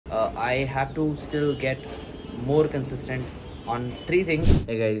I have to still get more consistent on three things.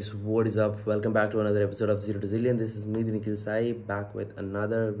 Hey guys, what is up? Welcome back to another episode of Zero to Zillion. This is me, Nikhil, back with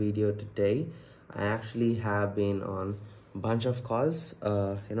another video today. I actually have been on a bunch of calls,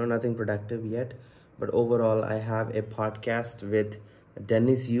 nothing productive yet, but overall I have a podcast with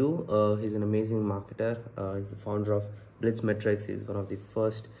Dennis Yu. He's an amazing marketer. He's the founder of BlitzMetrics. He's one of the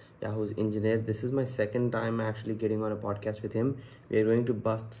first Yahoo's engineer. This is my second time actually getting on a podcast with him. We are going to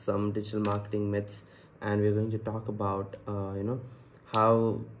bust some digital marketing myths, and we're going to talk about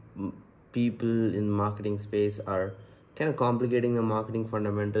how people in marketing space are kind of complicating the marketing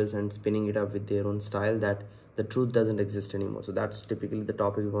fundamentals and spinning it up with their own style that the truth doesn't exist anymore. So that's typically the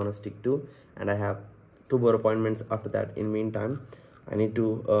topic we want to stick to, and I have 2 more appointments after that. In meantime, I need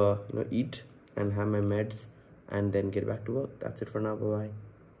to eat and have my meds and then get back to work. That's it for now. Bye bye.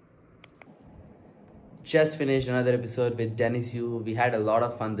 Just finished another episode with Dennis Yu. We had a lot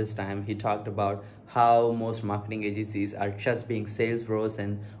of fun this time. He talked about how most marketing agencies are just being sales bros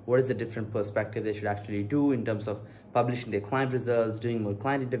and what is the different perspective they should actually do in terms of publishing their client results, doing more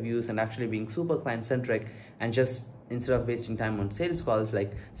client interviews, and actually being super client-centric, and just instead of wasting time on sales calls,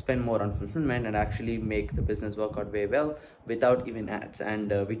 like spend more on fulfillment and actually make the business work out very well without even ads.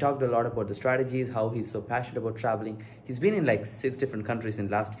 And we talked a lot about the strategies, how he's so passionate about traveling. He's been in like 6 different countries in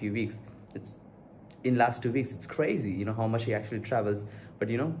the last few weeks. In last 2 weeks, it's crazy, how much he actually travels, but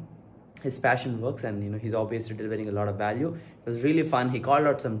his passion works, and he's obviously delivering a lot of value. It was really fun. He called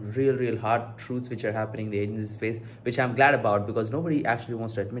out some real hard truths which are happening in the agency space, which I'm glad about, because nobody actually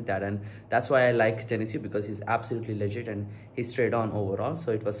wants to admit that, and that's why I like Dennis Yu, because he's absolutely legit and he's straight on overall.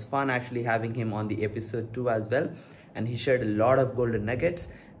 So it was fun actually having him on the episode 2 as well, and he shared a lot of golden nuggets.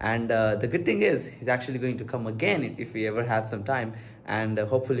 And the good thing is he's actually going to come again if we ever have some time, and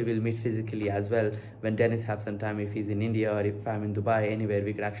hopefully we'll meet physically as well when Dennis have some time. If he's in India or if I'm in Dubai, anywhere,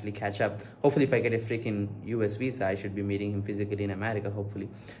 we could actually catch up. Hopefully if I get a freaking US visa, I should be meeting him physically in America, hopefully.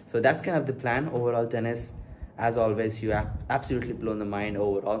 So that's kind of the plan overall. Dennis, as always, you absolutely blown the mind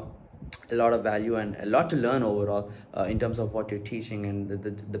overall. A lot of value and a lot to learn overall in terms of what you're teaching and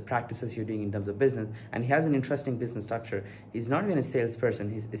the practices you're doing in terms of business. And he has an interesting business structure. He's not even a salesperson.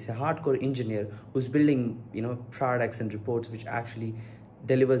 He's a hardcore engineer who's building products and reports which actually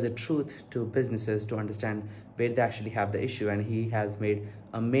delivers a truth to businesses to understand where they actually have the issue. And he has made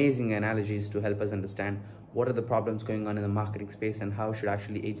amazing analogies to help us understand what are the problems going on in the marketing space and how should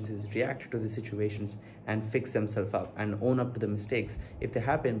actually agencies react to the situations and fix themselves up and own up to the mistakes if they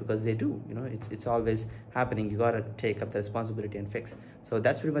happen, because they do. It's always happening. You gotta take up the responsibility and fix. So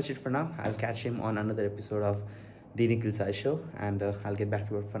that's pretty much it for now. I'll catch him on another episode of the Nikhil Show, and I'll get back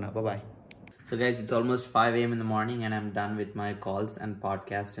to work for now. Bye bye. So guys, it's almost 5 a.m. in the morning and I'm done with my calls and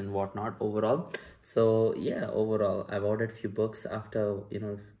podcast and whatnot overall. So yeah, overall I've ordered a few books after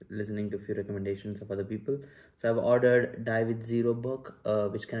listening to a few recommendations of other people. So I've ordered Die with Zero book,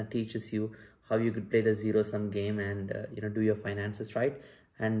 which kind of teaches you how you could play the zero-sum game and do your finances right.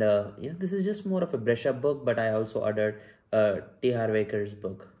 And this is just more of a brush up book, but I also ordered T. Harv Eker's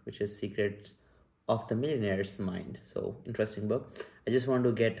book, which is Secrets of the Millionaire's Mind. So interesting book. I just want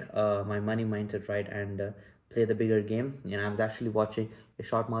to get my money mindset right and play the bigger game. I was actually watching a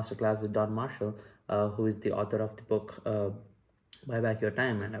short masterclass with Don Marshall, who is the author of the book Buy Back Your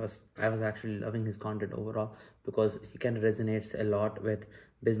Time, and I was actually loving his content overall, because he kind of resonates a lot with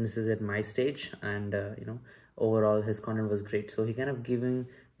businesses at my stage, and overall his content was great. So he kind of giving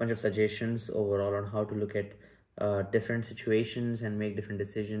a bunch of suggestions overall on how to look at different situations and make different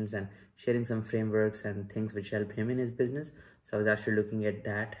decisions, and sharing some frameworks and things which help him in his business. So I was actually looking at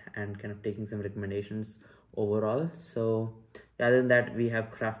that and kind of taking some recommendations overall. So other than that, we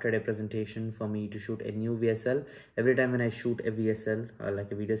have crafted a presentation for me to shoot a new VSL. Every time when I shoot a VSL,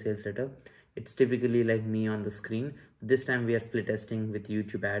 like a video sales letter, it's typically like me on the screen. This time we are split testing with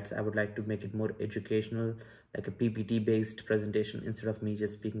YouTube ads. I would like to make it more educational, like a PPT based presentation instead of me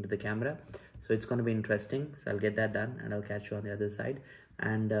just speaking to the camera. So it's going to be interesting. So I'll get that done and I'll catch you on the other side.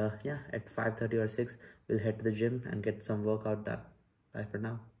 And yeah, at 5:30 or 6, we'll head to the gym and get some workout done. Bye for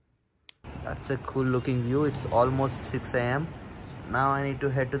now. That's a cool looking view. It's almost 6 a.m. Now I need to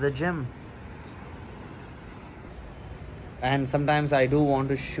head to the gym. And sometimes I do want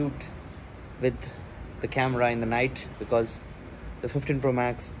to shoot with the camera in the night, because the 15 Pro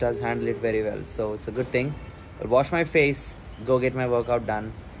Max does handle it very well. So it's a good thing. I'll wash my face, go get my workout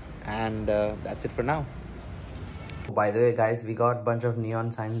done, and that's it for now. By the way guys, we got a bunch of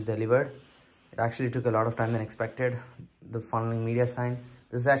neon signs delivered. It actually took a lot of time than expected. The funneling media sign.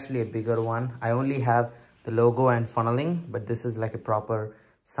 This is actually a bigger one. I only have the logo and funneling, but this is like a proper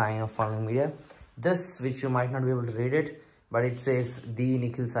sign of funneling media. This, which you might not be able to read it, but it says The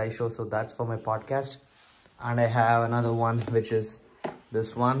Nikhil Sai Show, so that's for my podcast. And I have another one, which is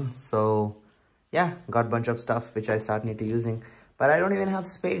this one. So yeah, got a bunch of stuff which I start need to using, but I don't even have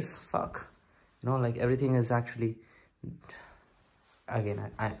space. Fuck, you know, like everything is actually, again,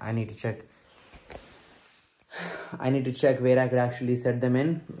 I need to check. I need to check where I could actually set them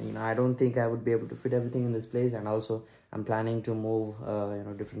in. You know, I don't think I would be able to fit everything in this place, and also I'm planning to move, you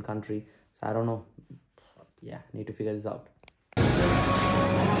know, different country. So I don't know. Yeah, need to figure this out.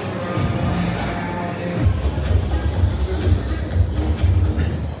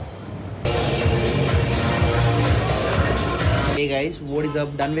 Hey guys, what is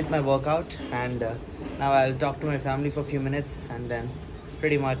up? Done with my workout, and now I'll talk to my family for a few minutes and then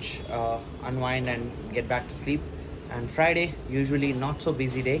pretty much unwind and get back to sleep. And Friday, usually not so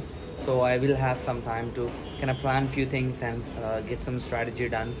busy day, so I will have some time to kind of plan few things and get some strategy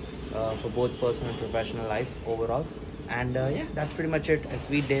done for both personal and professional life overall. And yeah, that's pretty much it. A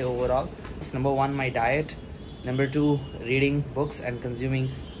sweet day overall. It's number one, my diet. Number two, reading books and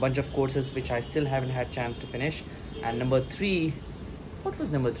consuming a bunch of courses which I still haven't had chance to finish. And number three, what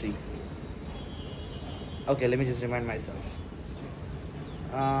was number three? Okay, let me just remind myself.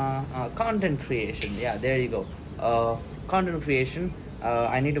 Content creation. Yeah, there you go. Content creation.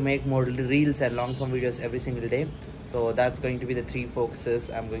 I need to make more reels and long form videos every single day. So that's going to be the three focuses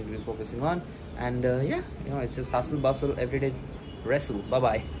I'm going to be focusing on. And yeah, you know, it's just hustle, bustle, everyday wrestle.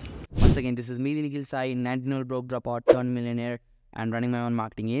 Bye-bye. Once again, this is me, the Nikhil Sai, 19-year-old broke dropout, turned millionaire, and running my own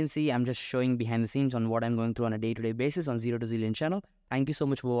marketing agency. I'm just showing behind the scenes on what I'm going through on a day-to-day basis on Zero to Zillion channel. Thank you so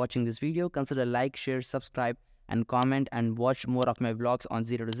much for watching this video. Consider like, share, subscribe, and comment, and watch more of my vlogs on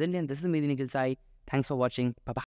Zero to Zillion. This is me, the Nikhil Sai. Thanks for watching. Bye-bye.